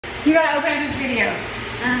You gotta open this video.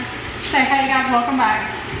 Say, hey guys, welcome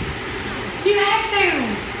back. You have to.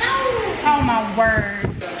 No. Oh my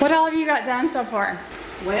word. What all have you got done so far?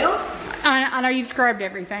 Well, I know you've scrubbed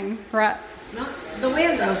everything, right? no, the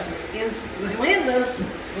windows. The windows,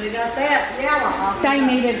 we got that yellow. They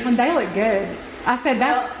needed when they look good. I said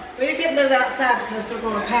that. Well, we can't do it outside because they're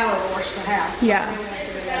going to power wash the house. Yeah. We want to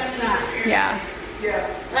do it outside. Yeah.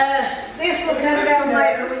 This will come down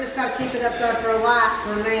later. We just got to keep it up there for a light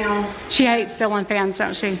for now. She hates ceiling fans,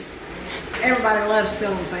 don't she? Everybody loves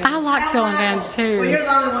ceiling fans. I like ceiling fans too. Well, you're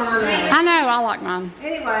the only one I know. I know, I like mine.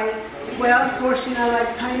 Anyway, well, of course, you know, they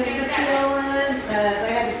painted the ceilings. They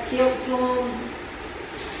had the kilts on.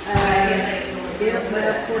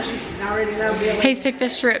 Of course, you already know Billy. He took the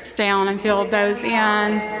strips down and filled those in.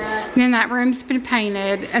 And then that room's been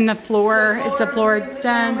painted, and the floor is the floor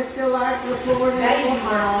done. We still like the floor.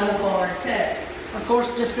 The floor too. Of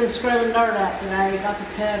course, just been scrubbing dirt out today. Got the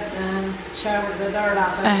tub done, showered the dirt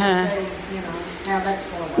out there to see, you know, how that's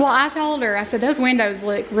going. Well, I told her, I said, those windows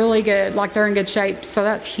look really good, like they're in good shape. So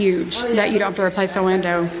that's huge that you don't have to replace a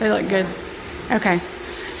window. They look good. Okay.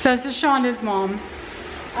 So this is Shonda's mom.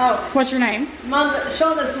 Oh. What's your name? Mom,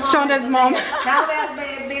 Shonda's mom. Shonda's mom. Got out of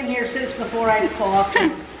bed, been here since before 8 o'clock.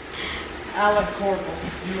 I look horrible.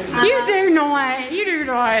 You do not. You do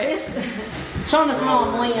not. Shonda's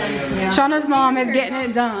mom, Lynn. Yeah. Shonda's mom is getting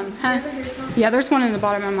it done. Huh? Yeah, there's one in the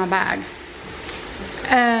bottom of my bag.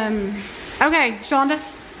 Okay, Shonda.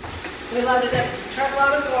 We loaded up a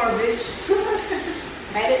truckload of garbage.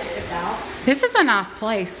 Made it tip off. This is a nice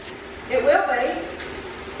place. It will be.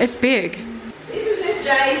 It's big. This is Miss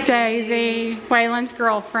Daisy. Daisy, Waylon's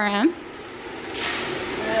girlfriend.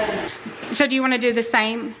 So do you want to do the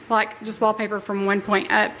same, like just wallpaper from one point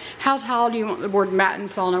up? How tall do you want the board and batten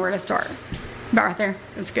so I'll know where to start? About right there.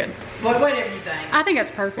 That's good. Whatever you think. I think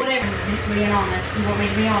that's perfect. Whatever. Just being honest. You want me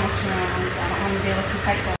to be honest around. I don't want to deal with the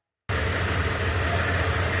fake one.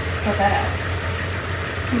 Cut that out.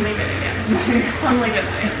 Leave it again. I'm leaving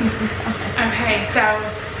it. Okay, so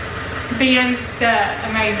being the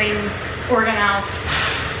amazing, organized,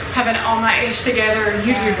 having all my ish together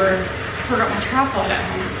YouTuber, I forgot my tripod at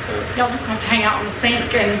home. So y'all just want to hang out on the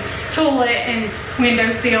sink and toilet and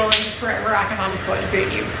windowsill and just wherever I can find a spot to put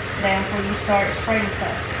you. Then before you start spraying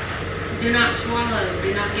stuff. Do not swallow.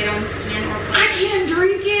 Do not get on skin or I can't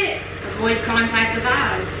drink it. avoid contact with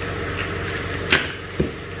eyes.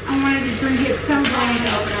 I wanted to drink it so I bad. need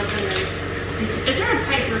to open up windows. Is there a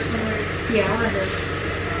paper somewhere? Yeah, right here.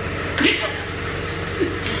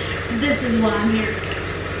 This is why I'm here.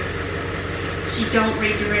 She don't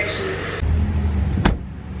read directions.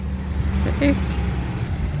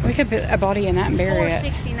 We could put a body in that and bury it.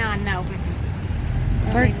 $4.69. No.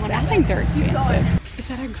 I think they're expensive. Is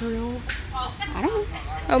that a grill? I don't know.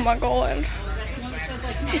 Oh my god.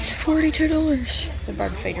 It's $42. It's a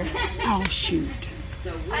bird feeder. Oh shoot.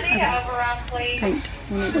 I need an override, please. Paint.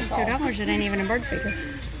 We need to fall. $2. It ain't even a bird feeder.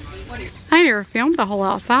 I never filmed the whole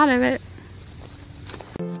outside of it.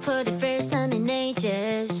 For the first time in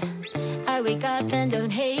ages, I wake up and don't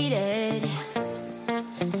hate it.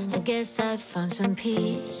 I guess I found some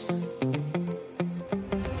peace.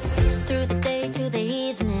 Through the day to the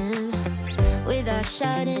evening, without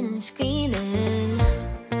shouting and screaming,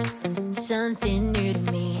 something new to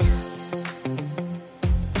me.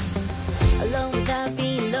 Alone without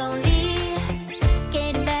being lonely,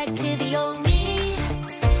 getting back to the old me.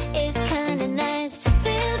 It's kinda nice to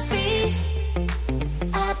feel free.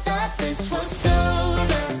 I thought this was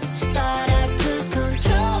over, thought I could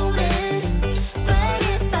control it, but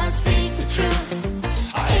if I speak the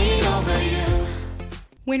truth, I ain't over you.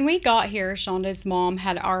 When we got here, Shonda's mom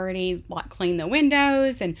had already cleaned the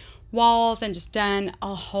windows and walls and just done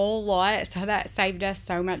a whole lot, so that saved us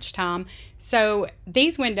so much time. So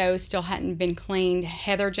these windows still hadn't been cleaned.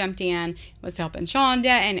 Heather jumped in, was helping Shonda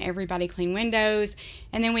and everybody clean windows,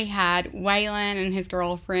 and then we had Waylon and his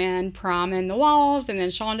girlfriend priming the walls, and then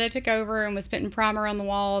Shonda took over and was putting primer on the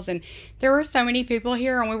walls, and there were so many people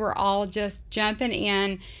here and we were all just jumping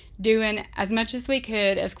in, doing as much as we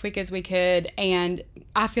could, as quick as we could, and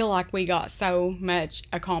I feel like we got so much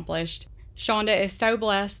accomplished. Shonda is so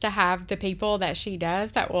blessed to have the people that she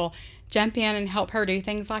does that will jump in and help her do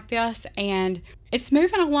things like this, and it's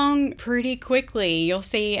moving along pretty quickly. You'll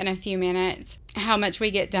see in a few minutes how much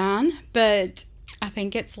we get done, but I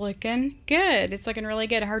think it's looking good. It's looking really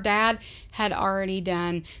good. Her dad had already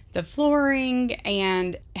done the flooring,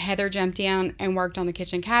 and Heather jumped in and worked on the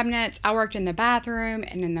kitchen cabinets. I worked in the bathroom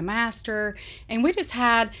and in the master, and we just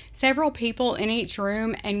had several people in each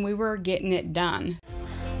room and we were getting it done.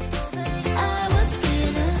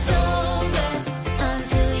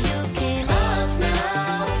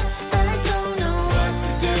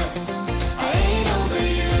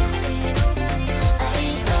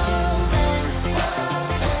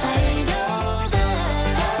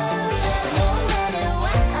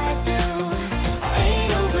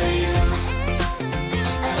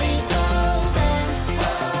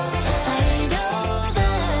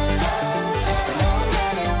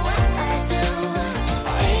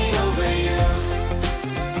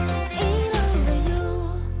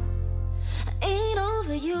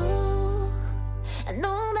 you. And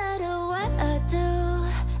no matter what I do,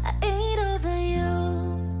 I ain't over you.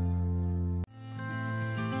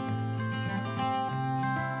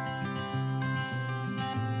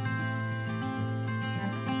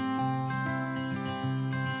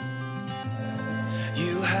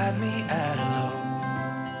 You had me at a low,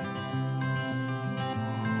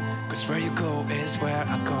 'cause where you go is where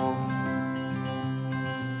I go.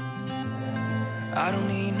 I don't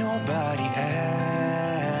need nobody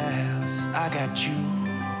else. I got you,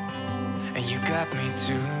 and you got me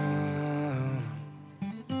too.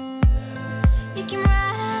 You can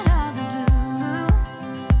ride all the blue.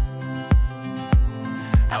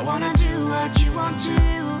 I wanna do what you want to.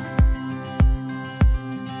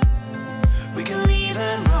 We can leave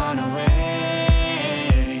and run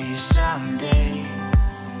away someday,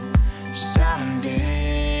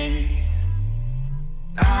 someday.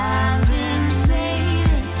 I've been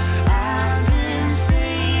saving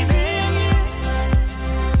you.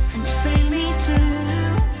 You save me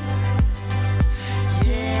too.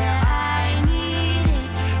 Yeah, I need it.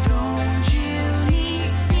 Don't you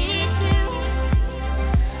need me too?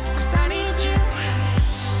 'Cause I need you.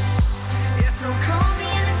 Yeah, so call me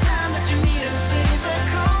anytime that you need a favor.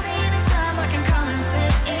 Call me anytime I can come and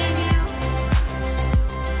sit in you.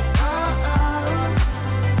 Oh, oh.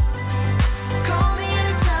 Call me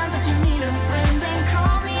anytime that you need a friend. And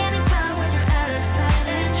call me anytime when you're at a tight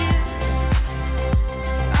end. You,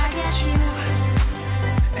 I got you,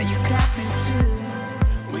 and you got me too.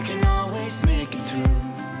 We can always make it through.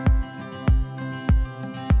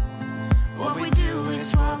 What we do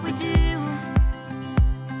is what we do.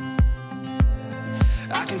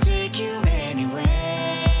 I can take you anywhere,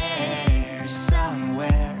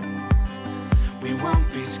 somewhere. We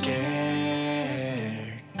won't be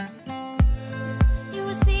scared. You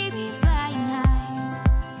will see me flying high.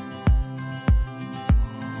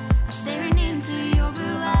 I'm staring into your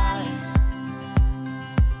blue eyes.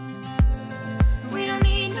 We don't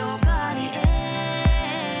need nobody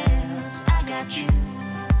else. I got you,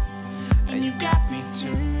 and you got me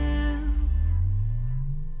too.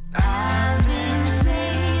 I've been saving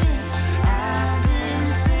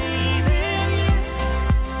you.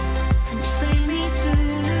 You save me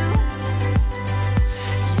too.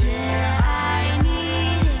 Yeah, I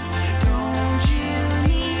need it. Don't you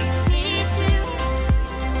need me too?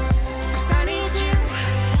 'Cause I need you.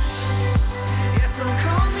 Yeah, so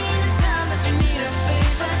call me anytime that you need a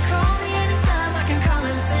favor. Call me anytime I can come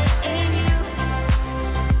and sit in you.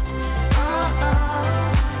 Oh, oh.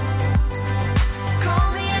 Call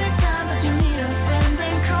me anytime that you need a friend.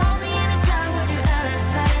 And call me anytime when you're at a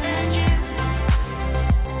tight end. You,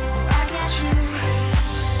 I got you.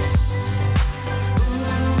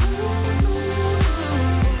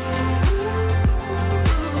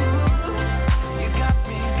 You got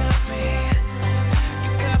me, got me.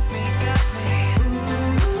 You got me, got me.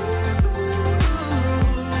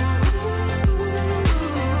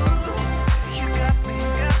 You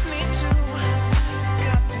got me too.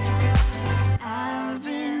 Got me, got me.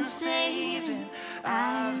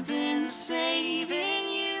 I've been saving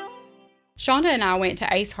you. Shonda and I went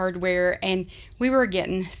to Ace Hardware and we were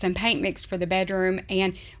getting some paint mixed for the bedroom,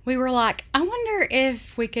 and we were like, I wonder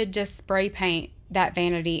if we could just spray paint that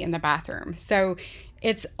vanity in the bathroom. So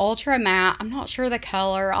it's ultra matte. I'm not sure the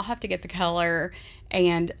color. I'll have to get the color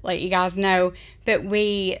and let you guys know. But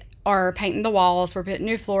we are painting the walls. We're putting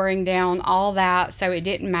new flooring down, all that. So it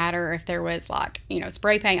didn't matter if there was like,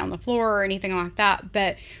 spray paint on the floor or anything like that.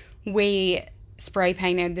 But we spray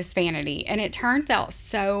painted this vanity and it turns out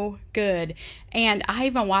so good. And I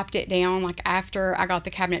even wiped it down like after I got the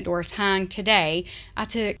cabinet doors hung today. I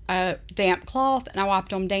took a damp cloth and I wiped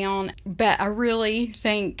them down. But I really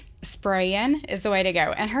think spraying is the way to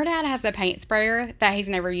go. And her dad has a paint sprayer that he's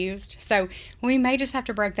never used, so we may just have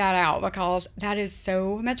to break that out because that is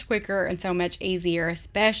so much quicker and so much easier,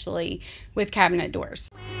 especially with cabinet doors.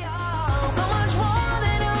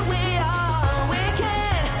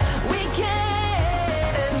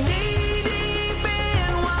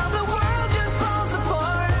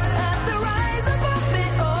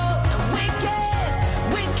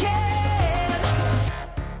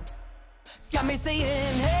 Got me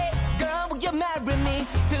saying, hey, girl, will you marry me?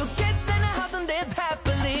 2 kids in a house and live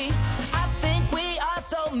happily. I think we are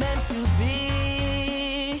so meant to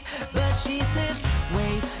be. But she says,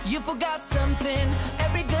 wait, you forgot something.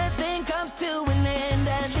 Every good thing comes to an end.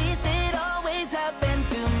 At least it always happened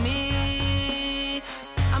to me.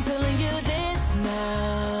 I'm telling you this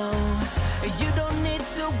now. You don't need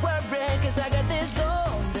to worry, 'cause I got this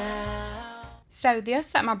all down. So this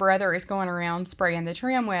that my brother is going around spraying the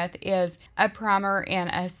trim with is a primer and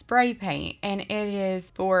a spray paint, and it is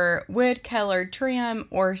for wood colored trim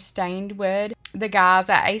or stained wood. The guys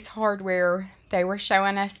at Ace Hardware, they were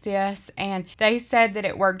showing us this and they said that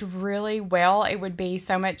it worked really well. It would be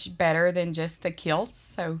so much better than just the kilts.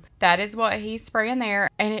 So that is what he's spraying there,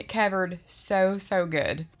 and it covered so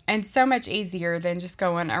good and so much easier than just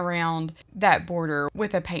going around that border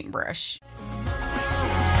with a paintbrush.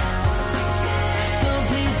 So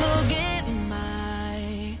please forgive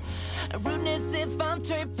my rudeness if I'm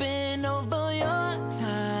tripping over your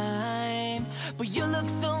time, but you look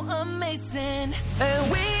so amazing,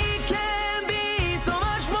 and we can be so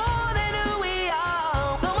much more than who we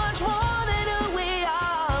are, so much more than who we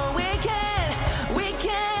are. We can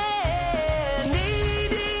knee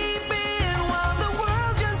deep in while the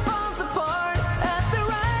world just falls apart at the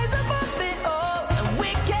rise above it all, and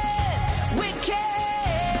we can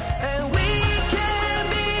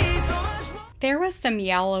be so much more. There was some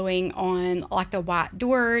yellowing on like the white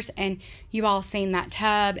doors, and you all seen that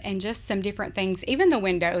tub, and just some different things. Even the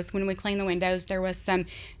windows, when we cleaned the windows, there was some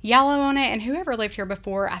yellow on it, and whoever lived here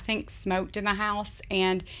before, I think, smoked in the house.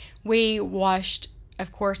 And we washed,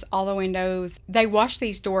 of course, all the windows. They washed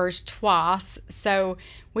these doors twice, so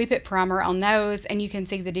we put primer on those, and you can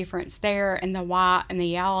see the difference there in the white and the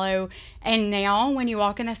yellow. And now when you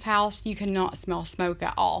walk in this house, you cannot smell smoke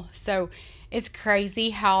at all. So it's crazy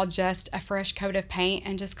how just a fresh coat of paint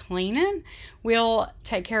and just cleaning will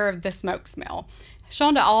take care of the smoke smell.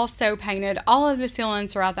 Shonda also painted all of the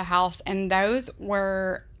ceilings throughout the house, and those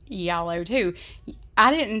were yellow too.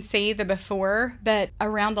 I didn't see the before, but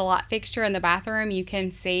around the light fixture in the bathroom, you can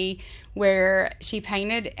see where she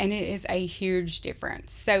painted, and it is a huge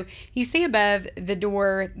difference. So you see above the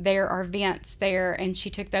door, there are vents there, and she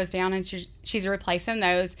took those down, and she's replacing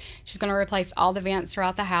those. She's going to replace all the vents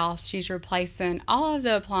throughout the house. She's replacing all of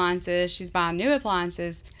the appliances. She's buying new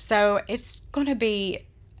appliances. So it's going to be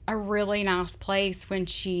a really nice place when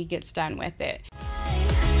she gets done with it.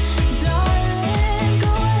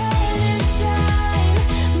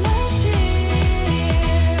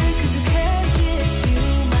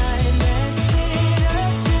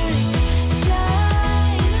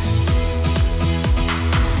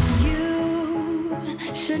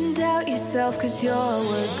 Shouldn't doubt yourself, 'cause you're a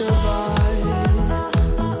work of art.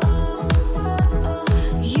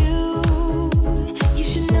 You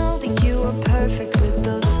should know that you are perfect with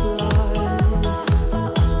those flaws.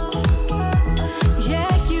 Yeah,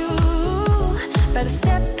 you better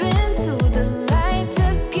step into the light,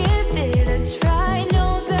 just give it a try.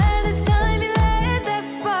 Know that it's time you let that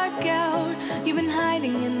spark out. You've been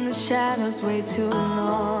hiding in the shadows way too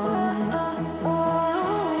long.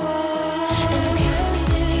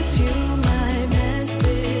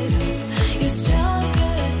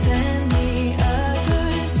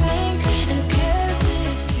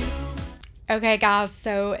 Okay guys,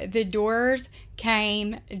 so the doors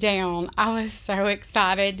came down. I was so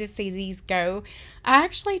excited to see these go. I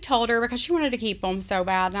actually told her, because she wanted to keep them so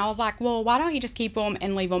bad, and I was like, well, why don't you just keep them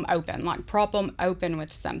and leave them open, like prop them open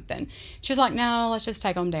with something. She was like, no, let's just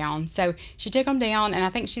take them down. So she took them down, and I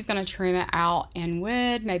think she's going to trim it out in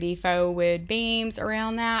wood, maybe faux wood beams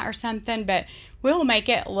around that or something, but we'll make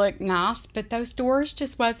it look nice. But those doors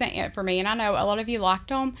just wasn't it for me, and I know a lot of you liked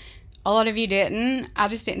them. A lot of you didn't. I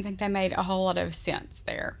just didn't think they made a whole lot of sense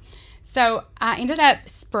there. So I ended up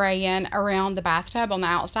spraying around the bathtub on the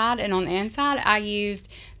outside, and on the inside I used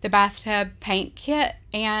the bathtub paint kit.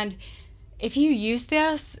 And if you use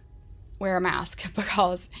this, wear a mask,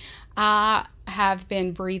 because I have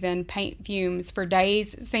been breathing paint fumes for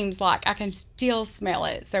days. It seems like I can still smell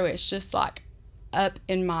it, so it's just like up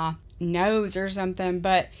in my nose or something,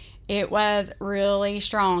 but it was really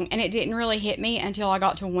strong, and it didn't really hit me until I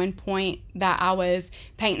got to one point that I was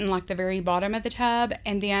painting like the very bottom of the tub,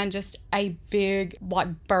 and then just a big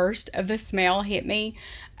like burst of the smell hit me,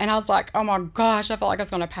 and I was like, oh my gosh, I felt like I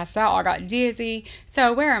was gonna pass out. I got dizzy.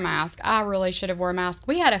 So wear a mask. I really should have worn a mask.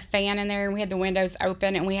 We had a fan in there, and we had the windows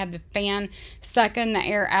open, and we had the fan sucking the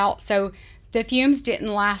air out, so the fumes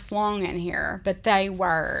didn't last long in here, but they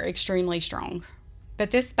were extremely strong.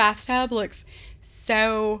 But this bathtub looks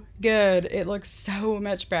so good. It looks so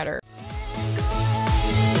much better.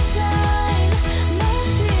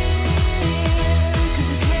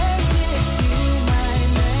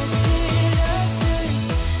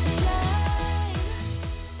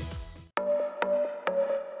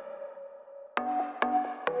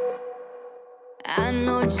 I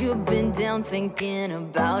know you've been down thinking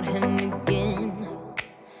about him again.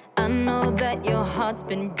 I know that your heart's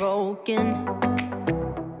been broken.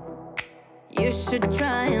 You should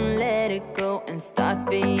try and let it go and start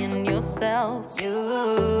being yourself. You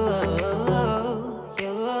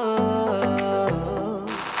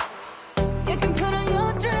can put on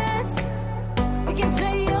your dress, we can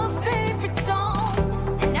play your favorite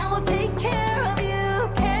song, and I will take care of you,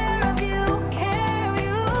 care of you, care of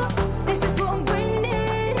you. This is what we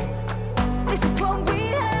need, this is what we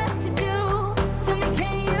have to do. Tell me,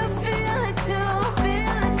 can you feel it too,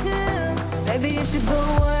 feel it too? Maybe you should go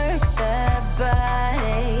work that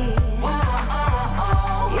body.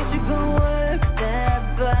 You should go work that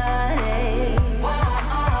body.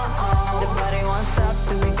 The body won't stop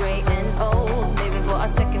till we great and old. Maybe for a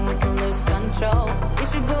second we can lose control. You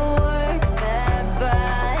should go work that body.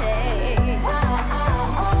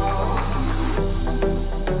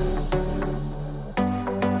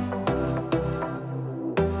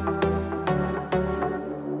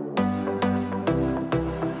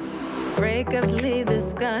 Breakups leave the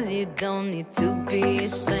scars, you don't need to be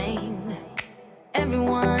ashamed.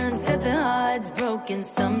 Everyone's got their hearts broken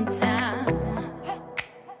sometime.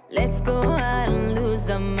 Let's go out and lose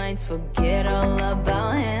our minds, forget all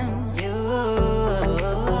about him.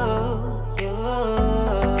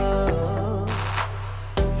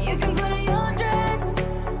 You can put on your dress,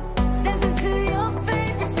 dancing to your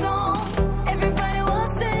favorite song. Everybody will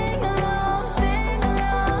sing along, sing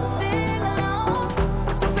along, sing along.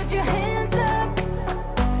 So put your hands up,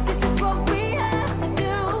 this is what we have to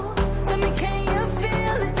do. Tell me, can you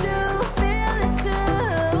feel it too, feel it too?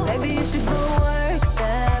 Maybe you should go work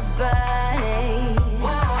that body.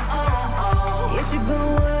 You should go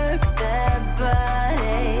work that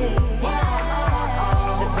body.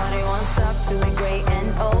 The body won't stop till we're great and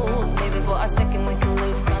old. Maybe for a second we can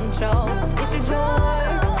lose control. You should go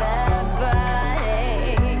work that body.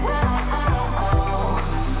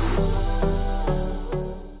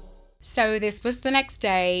 So this was the next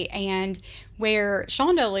day, and where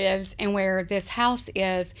Shonda lives and where this house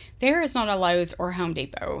is, there is not a Lowe's or Home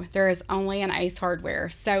Depot. There is only an Ace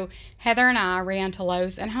Hardware. So Heather and I ran to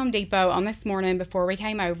Lowe's and Home Depot on this morning before we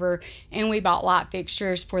came over, and we bought light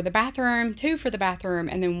fixtures for the bathroom, 2 for the bathroom,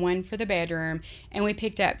 and then 1 for the bedroom. And we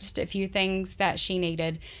picked up just a few things that she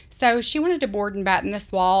needed. So she wanted to board and batten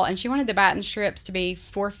this wall, and she wanted the batten strips to be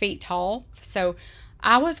 4 feet tall. So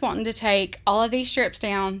I was wanting to take all of these strips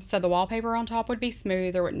down so the wallpaper on top would be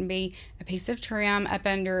smooth. There wouldn't be a piece of trim up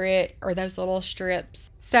under it or those little strips.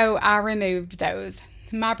 So I removed those.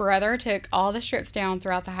 My brother took all the strips down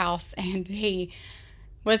throughout the house, and he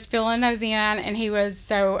was filling those in, and he was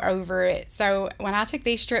so over it. So when I took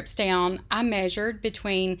these strips down, I measured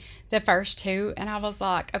between the first 2, and I was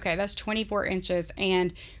like, okay, that's 24 inches,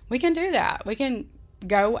 and we can do that. We can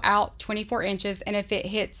go out 24 inches, and if it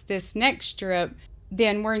hits this next strip,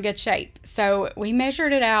 then we're in good shape. So we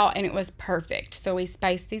measured it out, and it was perfect. So we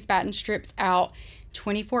spaced these batten strips out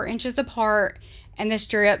 24 inches apart, and the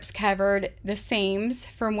strips covered the seams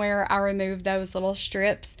from where I removed those little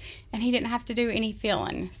strips, and he didn't have to do any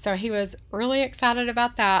filling. So he was really excited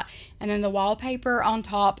about that. And then the wallpaper on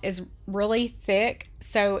top is really thick,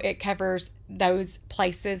 so it covers those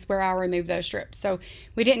places where I removed those strips. So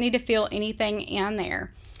we didn't need to fill anything in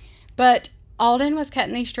there. But Alden was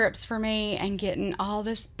cutting these strips for me and getting all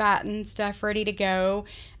this batten stuff ready to go.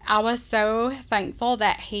 I was so thankful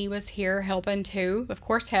that he was here helping too. Of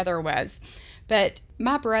course, Heather was. But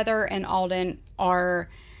my brother and Alden are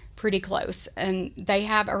pretty close, and they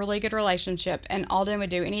have a really good relationship, and Alden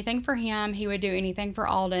would do anything for him. He would do anything for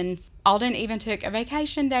Alden. Alden even took a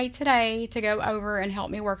vacation day today to go over and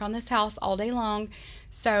help me work on this house all day long.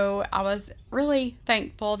 So I was really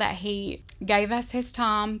thankful that he gave us his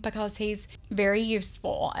time, because he's very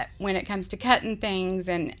useful when it comes to cutting things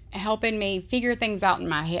and helping me figure things out in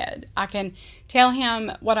my head. I can tell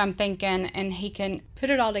him what I'm thinking, and he can put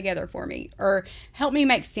it all together for me or help me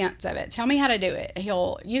make sense of it. Tell me how to do it.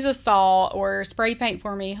 He'll use a saw or spray paint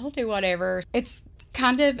for me. He'll do whatever. It's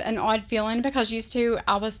kind of an odd feeling, because used to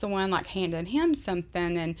I was the one like handing him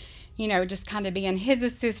something and, you know, just kind of being his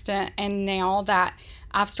assistant. And now that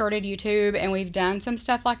I've started YouTube and we've done some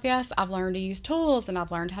stuff like this, I've learned to use tools and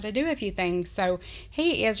I've learned how to do a few things. So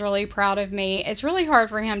he is really proud of me. It's really hard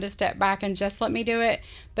for him to step back and just let me do it,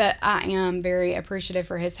 but I am very appreciative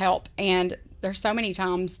for his help. And there's so many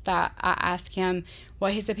times that I ask him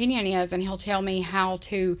what his opinion is, and he'll tell me how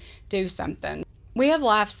to do something. We have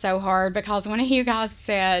laughed so hard because one of you guys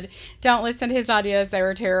said, don't listen to his ideas, they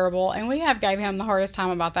were terrible. And we have gave him the hardest time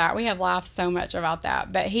about that. We have laughed so much about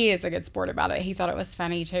that, but he is a good sport about it. He thought it was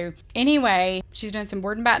funny too. Anyway, she's doing some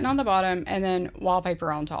board and batten on the bottom and then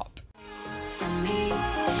wallpaper on top. For me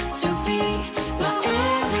to be my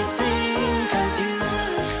everything, 'cause you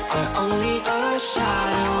are only a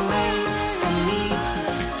shot away. For me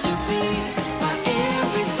to be my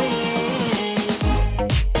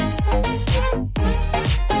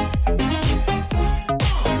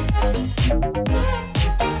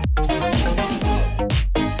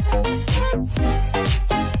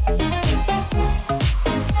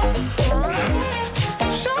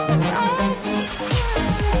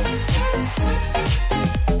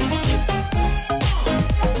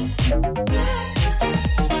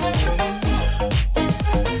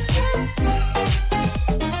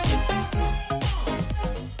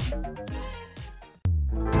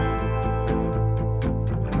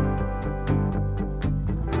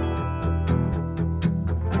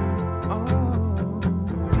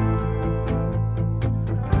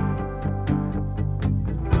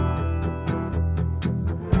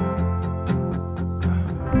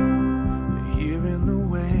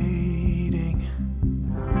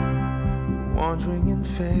wandering and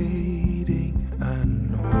fading. I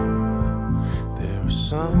know there is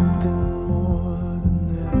something more than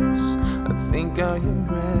this. I think I am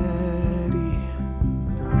ready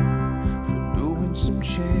for doing some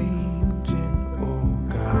changing. Oh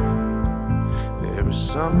God, there is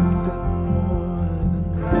something more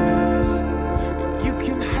than this. You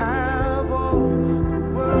can have all the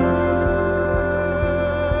world.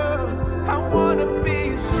 I wanna be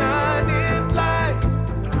a shining light,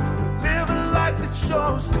 live a life that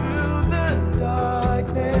shows through the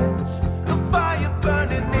darkness, the fire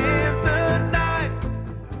burning in the night.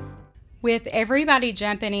 With everybody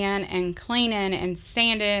jumping in and cleaning and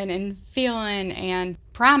sanding and filling and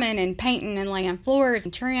priming and painting and laying floors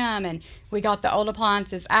and trim, and we got the old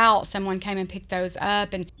appliances out, someone came and picked those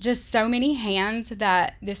up, and just so many hands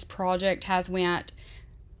that this project has went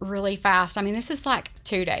really fast. I mean, this is like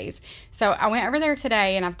 2 days. So I went over there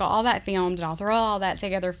today and I've got all that filmed, and I'll throw all that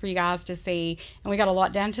together for you guys to see. And we got a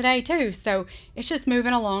lot done today too. So it's just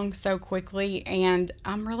moving along so quickly, and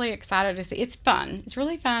I'm really excited to see. It's fun. It's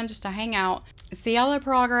really fun just to hang out, see all the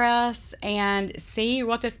progress, and see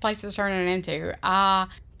what this place is turning into. I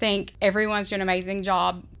think everyone's doing an amazing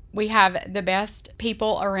job. We have the best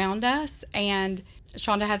people around us, and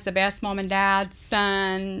Shonda has the best mom and dad,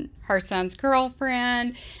 son, her son's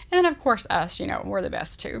girlfriend, and then of course us, you know, we're the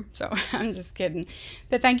best too. So I'm just kidding.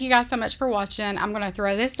 But thank you guys so much for watching. I'm going to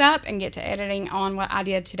throw this up and get to editing on what I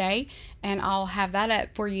did today, and I'll have that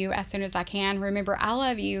up for you as soon as I can. Remember, I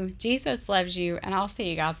love you, Jesus loves you, and I'll see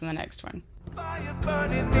you guys in the next one. Fire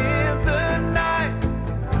burning in the night,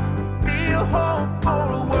 be a home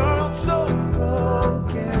for a world so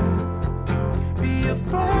broken. Be a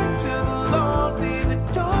friend to the lonely, the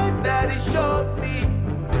joy that He showed me.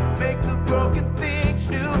 Make the broken things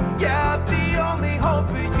new.